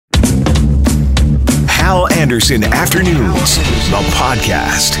Hal Anderson Afternoons, the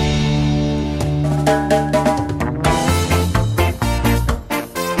podcast.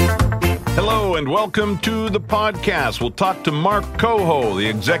 Hello and welcome to the podcast. We'll talk to Mark Coho, the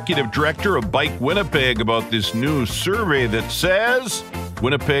executive director of Bike Winnipeg, about this new survey that says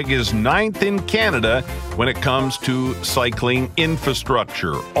Winnipeg is 9th in Canada when it comes to cycling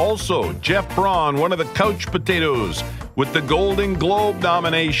infrastructure. Also, Jeff Braun, one of the couch potatoes, with the Golden Globe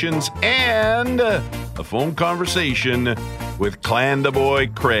nominations and a phone conversation with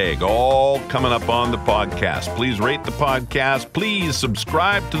Clandeboy Craig, all coming up on the podcast. Please rate the podcast. Please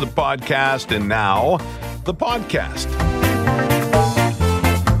subscribe to the podcast. And now, the podcast.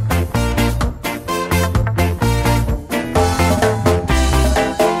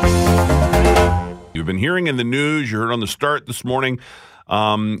 You've been hearing in the news, you heard on the start this morning,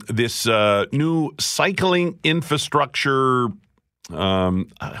 this new cycling infrastructure.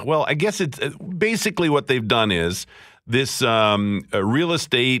 Well, I guess it's basically what they've done is this real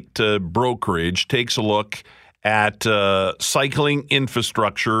estate brokerage takes a look at cycling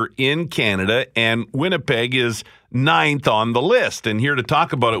infrastructure in Canada, and Winnipeg is 9th on the list. And here to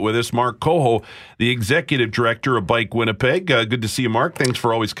talk about it with us, Mark Coho, the executive director of Bike Winnipeg. Good to see you, Mark. Thanks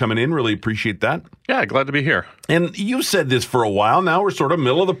for always coming in. Really appreciate that. Yeah, glad to be here. And you've said this for a while. Now we're sort of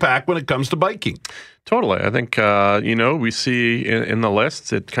middle of the pack when it comes to biking. Totally. I think, we see in the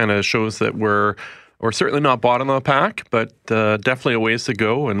lists, it kind of shows that we're certainly not bottom of the pack, but definitely a ways to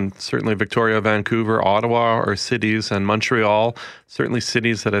go. And certainly Victoria, Vancouver, Ottawa are cities, and Montreal, certainly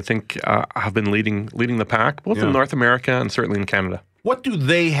cities that I think have been leading the pack, both in North America and certainly in Canada. What do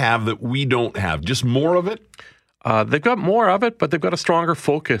they have that we don't have? Just more of it? They've got more of it, but they've got a stronger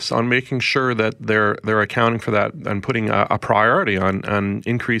focus on making sure that they're accounting for that and putting a priority on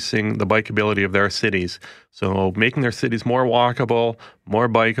increasing the bikeability of their cities. So making their cities more walkable, more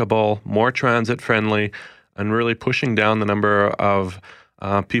bikeable, more transit friendly, and really pushing down the number of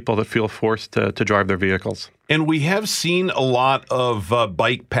people that feel forced to drive their vehicles. And we have seen a lot of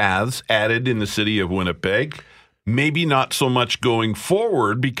bike paths added in the city of Winnipeg. Maybe not so much going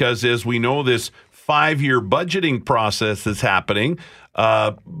forward because, as we know, this 5-year budgeting process is happening.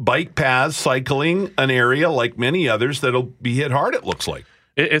 Bike paths, cycling, an area like many others that'll be hit hard, it looks like.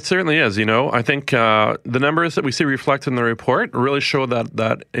 It certainly is. I think the numbers that we see reflected in the report really show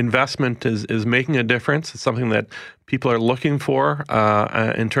that investment is making a difference. It's something that people are looking for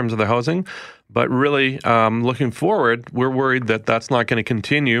in terms of the housing. But really, looking forward, we're worried that that's not going to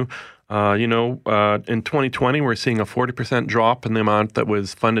continue. In 2020, we're seeing a 40% drop in the amount that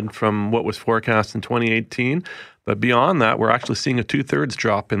was funded from what was forecast in 2018. But beyond that, we're actually seeing a 2/3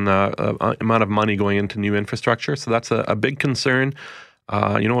 drop in the amount of money going into new infrastructure. So that's a big concern.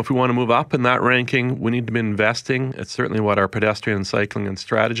 If we want to move up in that ranking, we need to be investing. It's certainly what our pedestrian and cycling and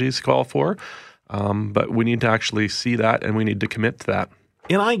strategies call for. But we need to actually see that, and we need to commit to that.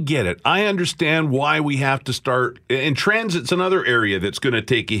 And I get it. I understand why we have to start. And transit's another area that's going to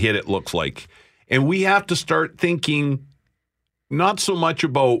take a hit, it looks like. And we have to start thinking not so much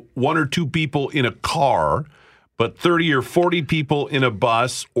about 1 or 2 people in a car, but 30 or 40 people in a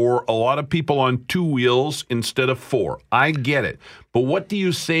bus, or a lot of people on 2 wheels instead of 4. I get it. But what do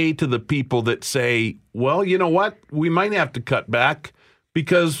you say to the people that say, well, you know what? We might have to cut back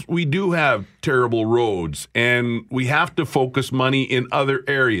because we do have terrible roads and we have to focus money in other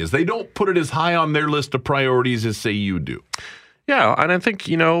areas. They don't put it as high on their list of priorities as, say, you do. Yeah, and I think,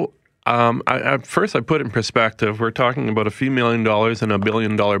 at first I put it in perspective. We're talking about a few $1 million in a $1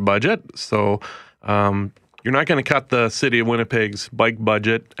 billion budget. So you're not going to cut the city of Winnipeg's bike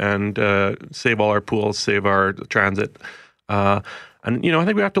budget and save all our pools, save our transit. I think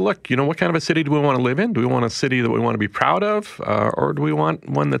we have to look, what kind of a city do we want to live in? Do we want a city that we want to be proud of? Or do we want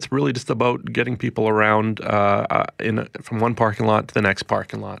one that's really just about getting people around from one parking lot to the next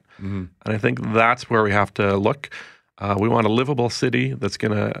parking lot? Mm-hmm. And I think that's where we have to look. We want a livable city that's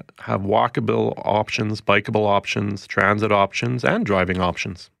going to have walkable options, bikeable options, transit options, and driving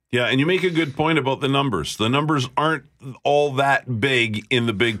options. Yeah, and you make a good point about the numbers. The numbers aren't all that big in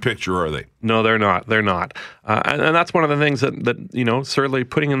the big picture, are they? No, they're not. They're not. And that's one of the things that certainly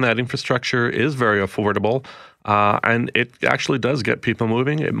putting in that infrastructure is very affordable. And it actually does get people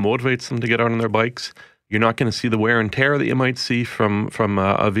moving. It motivates them to get out on their bikes. You're not going to see the wear and tear that you might see from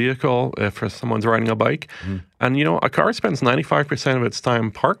a vehicle if someone's riding a bike. Mm-hmm. And, a car spends 95% of its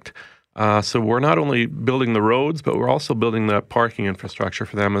time parked. So we're not only building the roads, but we're also building the parking infrastructure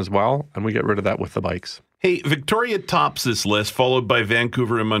for them as well, and we get rid of that with the bikes. Hey, Victoria tops this list, followed by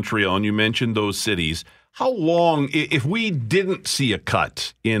Vancouver and Montreal, and you mentioned those cities. How long, if we didn't see a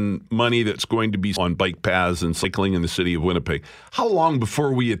cut in money that's going to be on bike paths and cycling in the city of Winnipeg, how long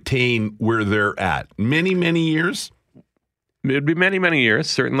before we attain where they're at? Many, many years? It'd be many, many years,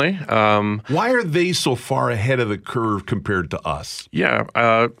 certainly. Why are they so far ahead of the curve compared to us? Yeah,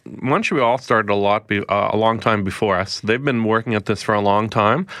 Montreal started a long time before us. They've been working at this for a long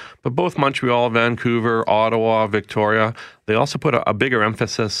time. But both Montreal, Vancouver, Ottawa, Victoria, they also put a bigger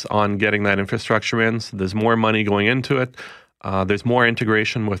emphasis on getting that infrastructure in. So there's more money going into it. There's more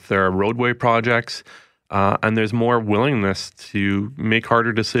integration with their roadway projects. And there's more willingness to make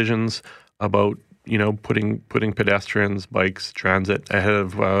harder decisions about putting pedestrians, bikes, transit ahead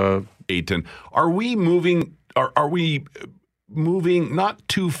of. Aiton, are we moving? Are we moving not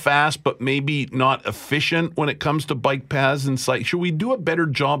too fast, but maybe not efficient when it comes to bike paths and sites? Should we do a better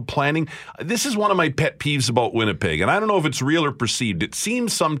job planning? This is one of my pet peeves about Winnipeg, and I don't know if it's real or perceived. It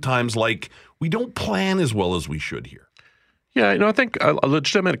seems sometimes like we don't plan as well as we should here. Yeah, I think a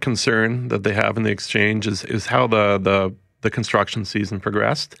legitimate concern that they have in the exchange is how the construction season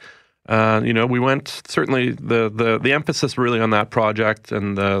progressed. We went, certainly the emphasis really on that project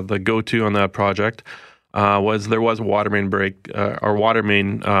and the go-to on that project was there was a water main break or water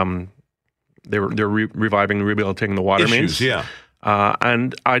main. They're reviving and rehabilitating the water mains. Yeah.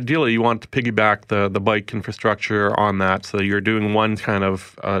 And ideally, you want to piggyback the bike infrastructure on that, so you're doing one kind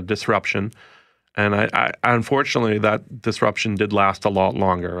of disruption. And I unfortunately, that disruption did last a lot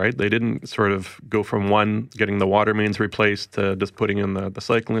longer, right? They didn't sort of go from one, getting the water mains replaced, to just putting in the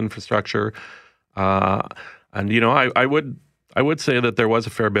cycling infrastructure. I would say that there was a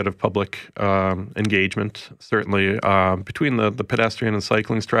fair bit of public engagement, certainly between the pedestrian and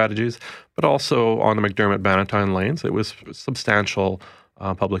cycling strategies, but also on the McDermott-Bannatyne lanes. It was substantial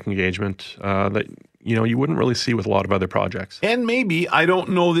public engagement that you wouldn't really see with a lot of other projects. And maybe, I don't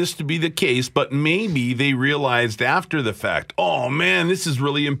know this to be the case, but maybe they realized after the fact, oh man, this is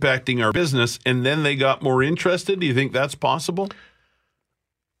really impacting our business, and then they got more interested. Do you think that's possible?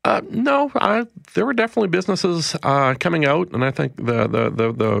 No, there were definitely businesses coming out, and I think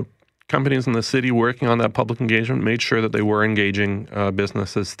the companies in the city working on that public engagement made sure that they were engaging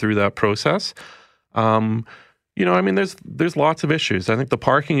businesses through that process. There's lots of issues. I think the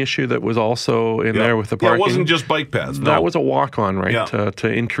parking issue that was also in there with the parking. Yeah, it wasn't just bike paths. No. That was a walk-on, right? Yeah. To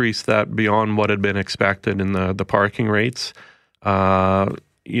increase that beyond what had been expected in the parking rates. And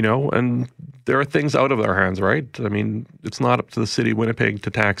there are things out of our hands, right? I mean, it's not up to the city of Winnipeg to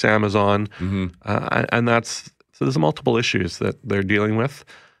tax Amazon. Mm-hmm. And so there's multiple issues that they're dealing with.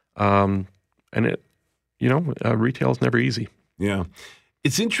 Retail is never easy. Yeah.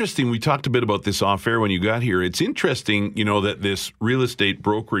 It's interesting. We talked a bit about this off air when you got here. It's interesting, that this real estate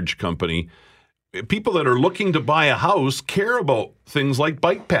brokerage company, people that are looking to buy a house care about things like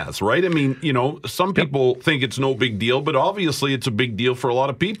bike paths, right? I mean, some people think it's no big deal, but obviously it's a big deal for a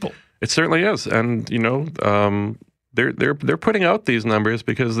lot of people. It certainly is. And, they're putting out these numbers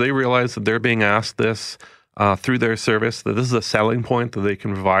because they realize that they're being asked this through their service, that this is a selling point that they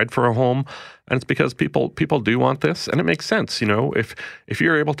can provide for a home. And it's because people do want this, and it makes sense. If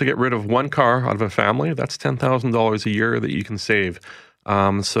you're able to get rid of one car out of a family, that's $10,000 a year that you can save.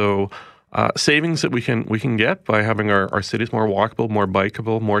 Savings that we can get by having our cities more walkable, more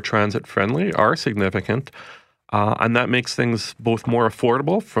bikeable, more transit friendly are significant, and that makes things both more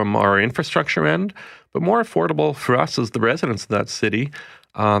affordable from our infrastructure end, but more affordable for us as the residents of that city.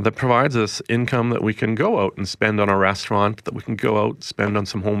 That provides us income that we can go out and spend on a restaurant, that we can go out and spend on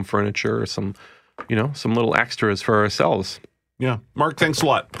some home furniture or some little extras for ourselves. Yeah. Mark, thanks a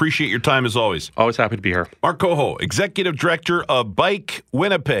lot. Appreciate your time as always. Always happy to be here. Mark Coho, Executive Director of Bike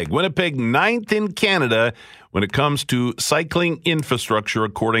Winnipeg. Winnipeg 9th in Canada when it comes to cycling infrastructure,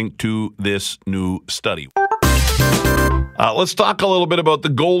 according to this new study. Let's talk a little bit about the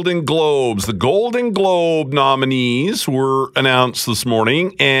Golden Globes. The Golden Globe nominees were announced this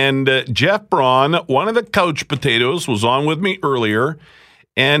morning, and Jeff Braun, one of the couch potatoes, was on with me earlier,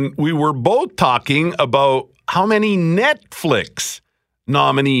 and we were both talking about how many Netflix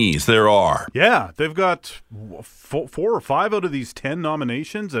nominees there are. Yeah, they've got 4 or 5 out of these 10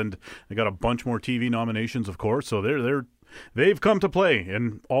 nominations, and they got a bunch more TV nominations, of course, so they've come to play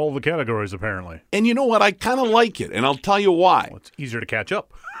in all the categories, apparently. And you know what? I kind of like it, and I'll tell you why. Well, it's easier to catch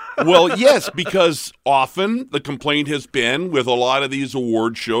up. Well, yes, because often the complaint has been with a lot of these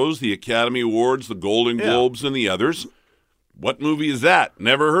award shows, the Academy Awards, the Golden Globes, and the others, what movie is that?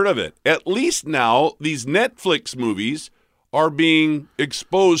 Never heard of it. At least now, these Netflix movies are being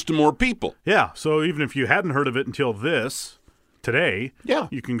exposed to more people. Yeah, so even if you hadn't heard of it until today, yeah,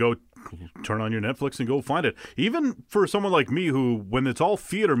 you can go turn on your Netflix and go find it. Even for someone like me who, when it's all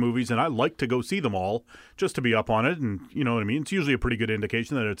theater movies and I like to go see them all just to be up on it, and you know what I mean, it's usually a pretty good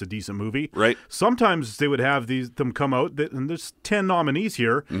indication that it's a decent movie. Right. Sometimes they would have them come out, and there's 10 nominees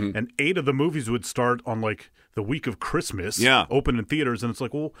here, and 8 of the movies would start on like the week of Christmas, open in theaters, and it's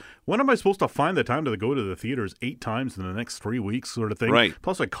like, well, when am I supposed to find the time to go to the theaters 8 times in the next 3 weeks, sort of thing? Right.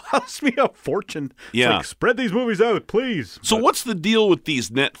 Plus, it costs me a fortune. Yeah. It's like, spread these movies out, please. So what's the deal with these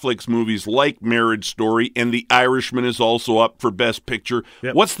Netflix movies like Marriage Story, and The Irishman is also up for Best Picture?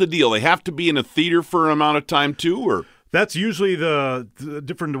 Yep. What's the deal? They have to be in a theater for an amount of time too, or? That's usually the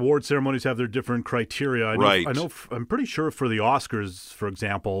different award ceremonies have their different criteria. Right. I'm pretty sure for the Oscars, for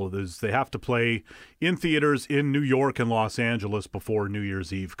example, they have to play in theaters in New York and Los Angeles before New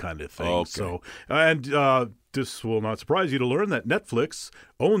Year's Eve, kind of thing. Okay. So, this will not surprise you to learn that Netflix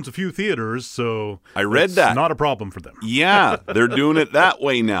owns a few theaters, so I read it's that. not a problem for them. Yeah, they're doing it that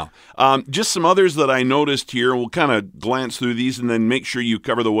way now. Just some others that I noticed here. We'll kind of glance through these and then make sure you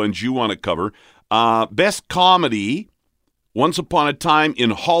cover the ones you want to cover. Best Comedy, Once Upon a Time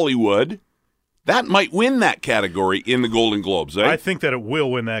in Hollywood. That might win that category in the Golden Globes, eh? I think that it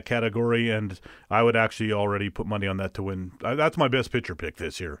will win that category, and I would actually already put money on that to win. That's my best picture pick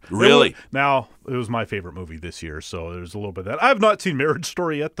this year. Really? It was my favorite movie this year, so there's a little bit of that. I have not seen Marriage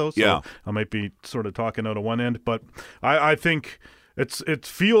Story yet, though, so I might be sort of talking out of one end, but I think it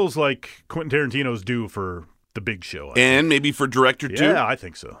feels like Quentin Tarantino's due for the big show. And maybe for director, too? Yeah, I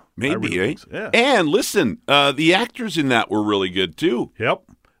think so. Maybe, think so. Yeah. And listen, the actors in that were really good, too.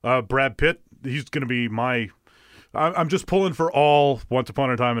 Yep. Brad Pitt, he's going to be I'm just pulling for all Once Upon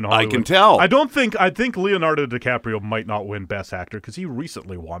a Time in Hollywood. I can tell. I think Leonardo DiCaprio might not win Best Actor because he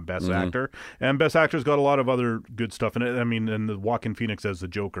recently won Best Actor, and Best Actor's got a lot of other good stuff in it. I mean, and the Joaquin Phoenix as the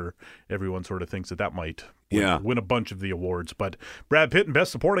Joker, everyone sort of thinks that might win a bunch of the awards. But Brad Pitt and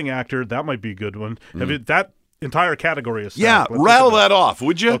Best Supporting Actor, that might be a good one. That entire category is rattle that off,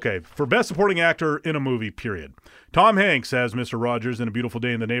 would you? Okay, for Best Supporting Actor in a Movie, period. Tom Hanks as Mr. Rogers in A Beautiful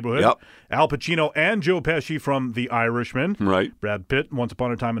Day in the Neighborhood. Yep. Al Pacino and Joe Pesci from The Irishman. Right. Brad Pitt, Once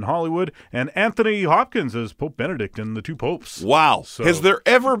Upon a Time in Hollywood. And Anthony Hopkins as Pope Benedict in The Two Popes. Wow. So, has there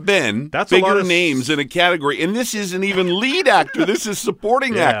ever been bigger names in a category? And this isn't even lead actor. This is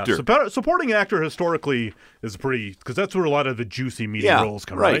supporting actor. Supporting actor historically is pretty, because that's where a lot of the juicy meaty roles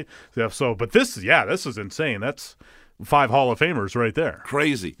come, right? Yeah, but this is insane. That's 5 Hall of Famers right there.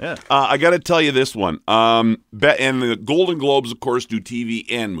 Crazy. Yeah. I got to tell you this one. And the Golden Globes, of course, do TV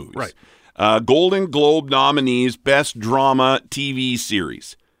and movies. Right. Golden Globe nominees, Best Drama TV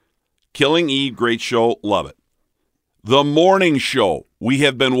Series. Killing Eve, great show, love it. The Morning Show. We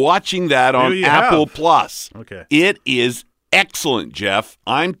have been watching that on Apple Plus. Okay. It is excellent, Jeff.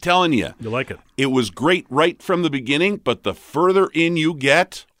 I'm telling you. You like it? It was great right from the beginning, but the further in you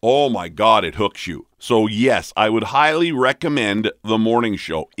get, oh my God, it hooks you. So yes, I would highly recommend The Morning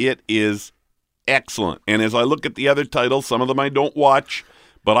Show. It is excellent. And as I look at the other titles, some of them I don't watch,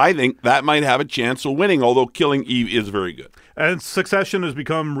 but I think that might have a chance of winning, although Killing Eve is very good. And Succession has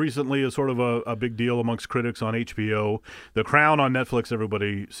become recently a sort of a big deal amongst critics on HBO. The Crown on Netflix,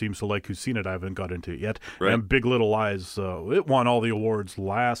 everybody seems to like who's seen it. I haven't got into it yet. Right. And Big Little Lies, it won all the awards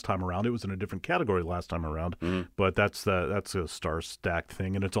last time around. It was in a different category last time around, but that's a star-stacked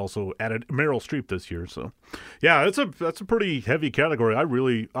thing, and it's also added Meryl Streep this year. So, yeah, that's a pretty heavy category.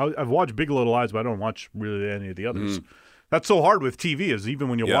 I've watched Big Little Lies, but I don't watch really any of the others. That's so hard with TV, is even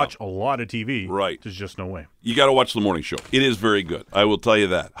when you watch a lot of TV, there's just no way. You got to watch The Morning Show. It is very good. I will tell you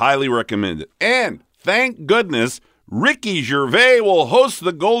that. Highly recommend it. And thank goodness, Ricky Gervais will host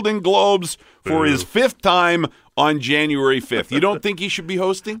the Golden Globes for his 5th time on January 5th. You don't think he should be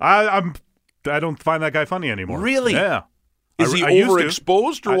hosting? I don't find that guy funny anymore. Really? Yeah. Is he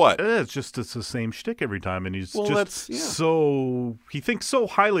overexposed or what? It's the same shtick every time, and he's he thinks so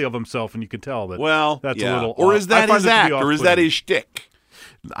highly of himself, and you can tell that. Well, that's a little. Or is that his act, or is that his shtick?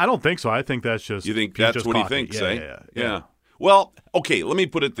 I don't think so. I think that's just. You think that's what cocky. he thinks? Yeah. Well, okay. Let me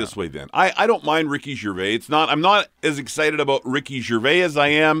put it this way then. I don't mind Ricky Gervais. I'm not as excited about Ricky Gervais as I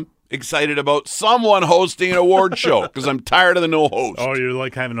am excited about someone hosting an award show because I'm tired of the no host. Oh, you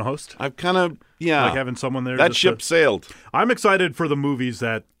like having a host? I've kind of like having someone there. That ship sailed. I'm excited for the movies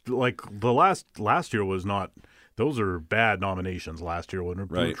that like the last year was not. Those are bad nominations last year when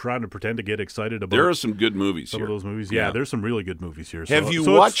we're trying to pretend to get excited about. There are some good movies some here. of those movies. Yeah, there's some really good movies here. Have you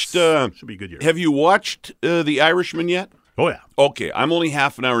watched? Should be a good year. Have you watched The Irishman yet? Oh yeah. Okay, I'm only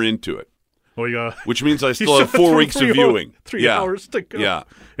half an hour into it. Oh, you got, which means I still have 4 weeks of viewing. 3 hours to go. Yeah.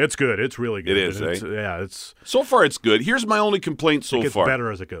 It's good. It's really good. It is, it's... So far, it's good. Here's my only complaint so far. It gets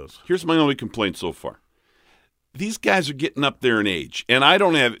better as it goes. Here's my only complaint so far. these guys are getting up there in age, and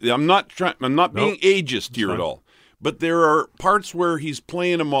I'm not being ageist here at all, but there are parts where he's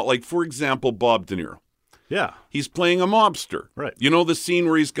playing like for example, Bob De Niro. Yeah. He's playing a mobster. Right. You know the scene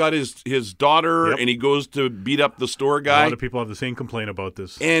where he's got his daughter and he goes to beat up the store guy? A lot of people have the same complaint about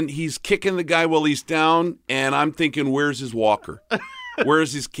this. And he's kicking the guy while he's down, and I'm thinking, where's his walker?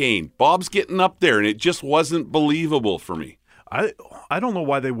 Where's his cane? Bob's getting up there, and it just wasn't believable for me. I don't know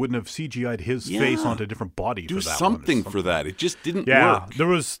why they wouldn't have CGI'd his face onto a different body Do for that something one. for that. It just didn't Yeah, work. there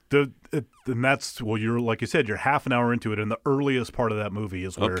was and that's you're like you said, you're half an hour into it, and the earliest part of that movie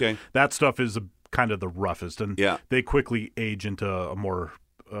is where that stuff is kind of the roughest, and they quickly age into a more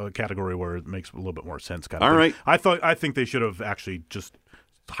category where it makes a little bit more sense. Kind of All thing. right. I think they should have actually just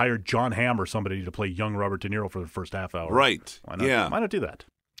hired John Hamm or somebody to play young Robert De Niro for the first half hour. Right. Why not? Yeah. Why not do that?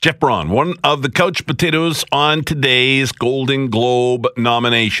 Jeff Braun, one of the couch potatoes on today's Golden Globe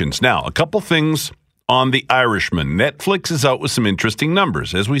nominations. Now, a couple things on The Irishman. Netflix is out with some interesting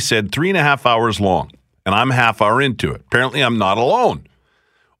numbers. As we said, 3.5 hours long, and I'm half hour into it. Apparently, I'm not alone.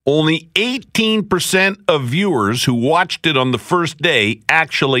 Only 18% of viewers who watched it on the first day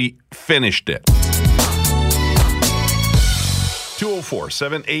actually finished it.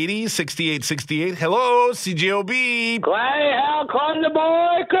 204-780-6868. Hello, CJOB. Clay, how come the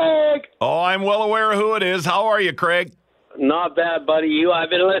boy, Craig? Oh, I'm well aware of who it is. How are you, Craig? Not bad, buddy.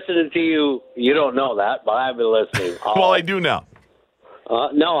 I've been listening to you. You don't know that, but I've been listening. Well, I do now.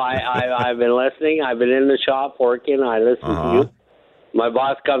 No, I've been listening. I've been in the shop working. I listen to you. My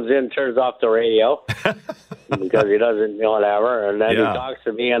boss comes in, turns off the radio because he doesn't know whatever, and then he talks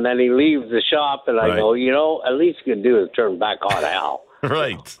to me, and then he leaves the shop, and I go, at least you can do is turn back on Al.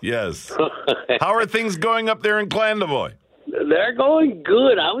 Right, yes. How are things going up there in Clandeboye? They're going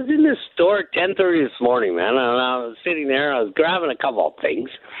good. I was in this store at 10:30 this morning, man, and I was sitting there. I was grabbing a couple of things,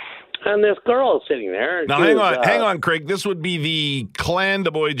 and this girl was sitting there. And now, hang on, Craig. This would be the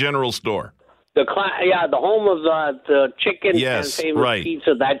Clandeboye General Store. The home of the chicken and famous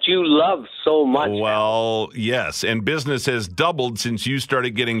pizza that you love so much. Well, yes, and business has doubled since you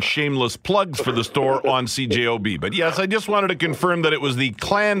started getting shameless plugs for the store on CJOB. But yes, I just wanted to confirm that it was the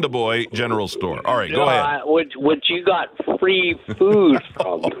Clandeboye General Store. All right, go ahead. Which you got free food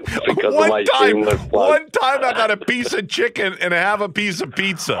from because of my shameless plug. One time I got a piece of chicken and half a piece of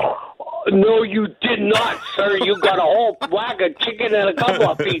pizza. No, you did not, sir. You got a whole whack of chicken and a couple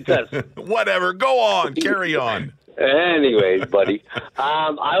of pizzas. Whatever. Go on. Carry on. Anyways, buddy,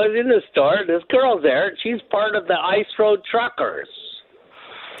 I was in the store. This girl's there. She's part of the Ice Road Truckers.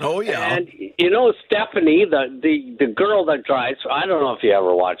 Oh, yeah. And, Stephanie, the girl that drives, I don't know if you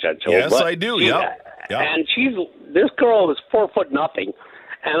ever watch that show. Yes, I do, yeah. And this girl was 4'0".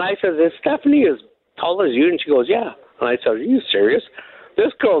 And I said, is Stephanie as tall as you? And she goes, yeah. And I said, are you serious?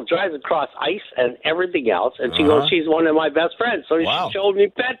 This girl drives across ice and everything else, and she goes, she's one of my best friends. So she showed me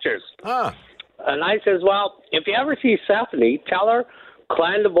pictures. And I says, well, if you ever see Stephanie, tell her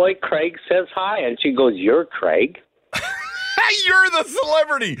Clandeboye Craig says hi. And she goes, you're Craig? You're the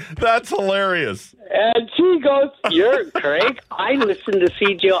celebrity. That's hilarious. And she goes, you're Craig? I listen to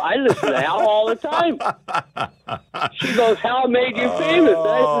CJ. I listen to Hal all the time. She goes, Hal made you famous. And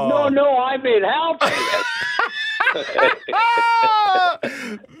I said, no, I made Hal famous.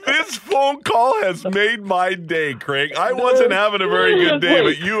 This phone call has made my day, Craig. I wasn't having a very good day,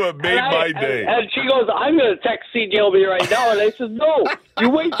 but you have made my day. And she goes, I'm going to text CJOB right now. And I said, no, you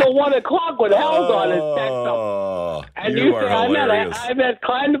wait till 1 o'clock when Hal's on and text him. And you say, I met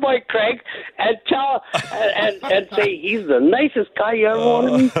Clandeboye Craig and tell and say he's the nicest guy you ever want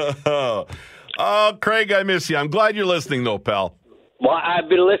to meet. Oh, Craig, I miss you. I'm glad you're listening, though, pal. Well, I've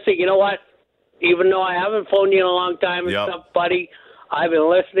been listening. You know what? Even though I haven't phoned you in a long time and stuff, buddy, I've been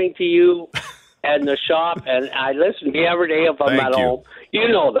listening to you and the shop, and I listen to you every day if I'm at home. You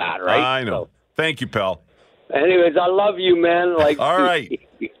know that, right? I know. Thank you, pal. Anyways, I love you, man. All right.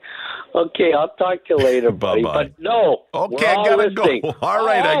 Okay, I'll talk to you later, buddy. Bye-bye. But no, okay, I gotta listening. go. All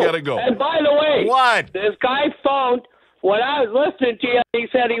right, I gotta go. And by the way, what? This guy phoned when I was listening to you. He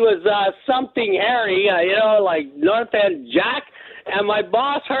said he was something Harry, like North End Jack. And my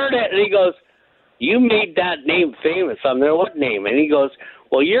boss heard it, and he goes, "You made that name famous." I'm there. What name? And he goes,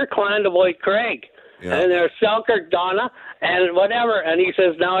 "Well, you're Clandeboye Craig." Yeah. And there's Selkirk Donna and whatever. And he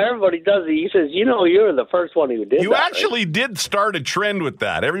says, now everybody does it. He says, you're the first one who did You that. actually did start a trend with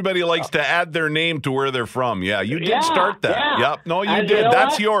that. Everybody likes to add their name to where they're from. Yeah, you did start that. Yeah. Yep. No, you did.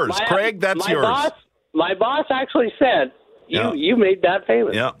 That's yours. Craig, that's yours. My boss actually said, you made that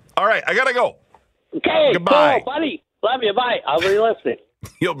famous. Yeah. All right, I got to go. Okay. Goodbye. Cool, buddy. Love you. Bye. I'll be listening.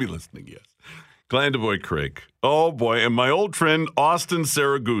 You'll be listening, yes. Clandeboye Craig. Oh, boy. And my old friend, Austin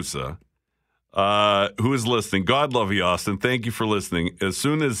Saragusa, who is listening. God love you, Austin. Thank you for listening. As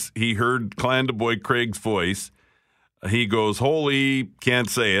soon as he heard Clandeboy Craig's voice, he goes, holy, can't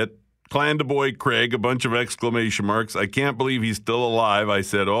say it. Clandeboy Craig, a bunch of exclamation marks. I can't believe he's still alive. I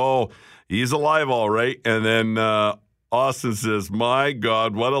said, oh, he's alive all right. And then Austin says, my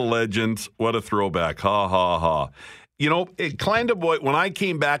God, what a legend. What a throwback. Ha, ha, ha. You know, Clandeboy, when I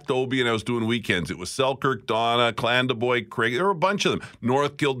came back to Obi and I was doing weekends, it was Selkirk, Donna, Clandeboy, Craig. There were a bunch of them.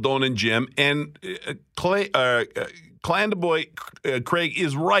 North Kildon and Jim. And Clandeboy Craig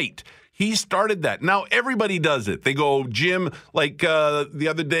is right. He started that. Now everybody does it. They go, Jim, like the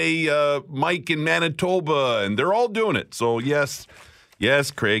other day, Mike in Manitoba, and they're all doing it. So yes,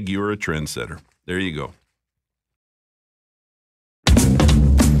 Craig, you are a trendsetter. There you go.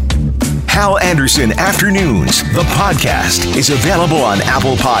 Hal Anderson Afternoons, the podcast, is available on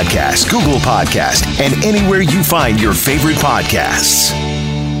Apple Podcasts, Google Podcasts, and anywhere you find your favorite podcasts.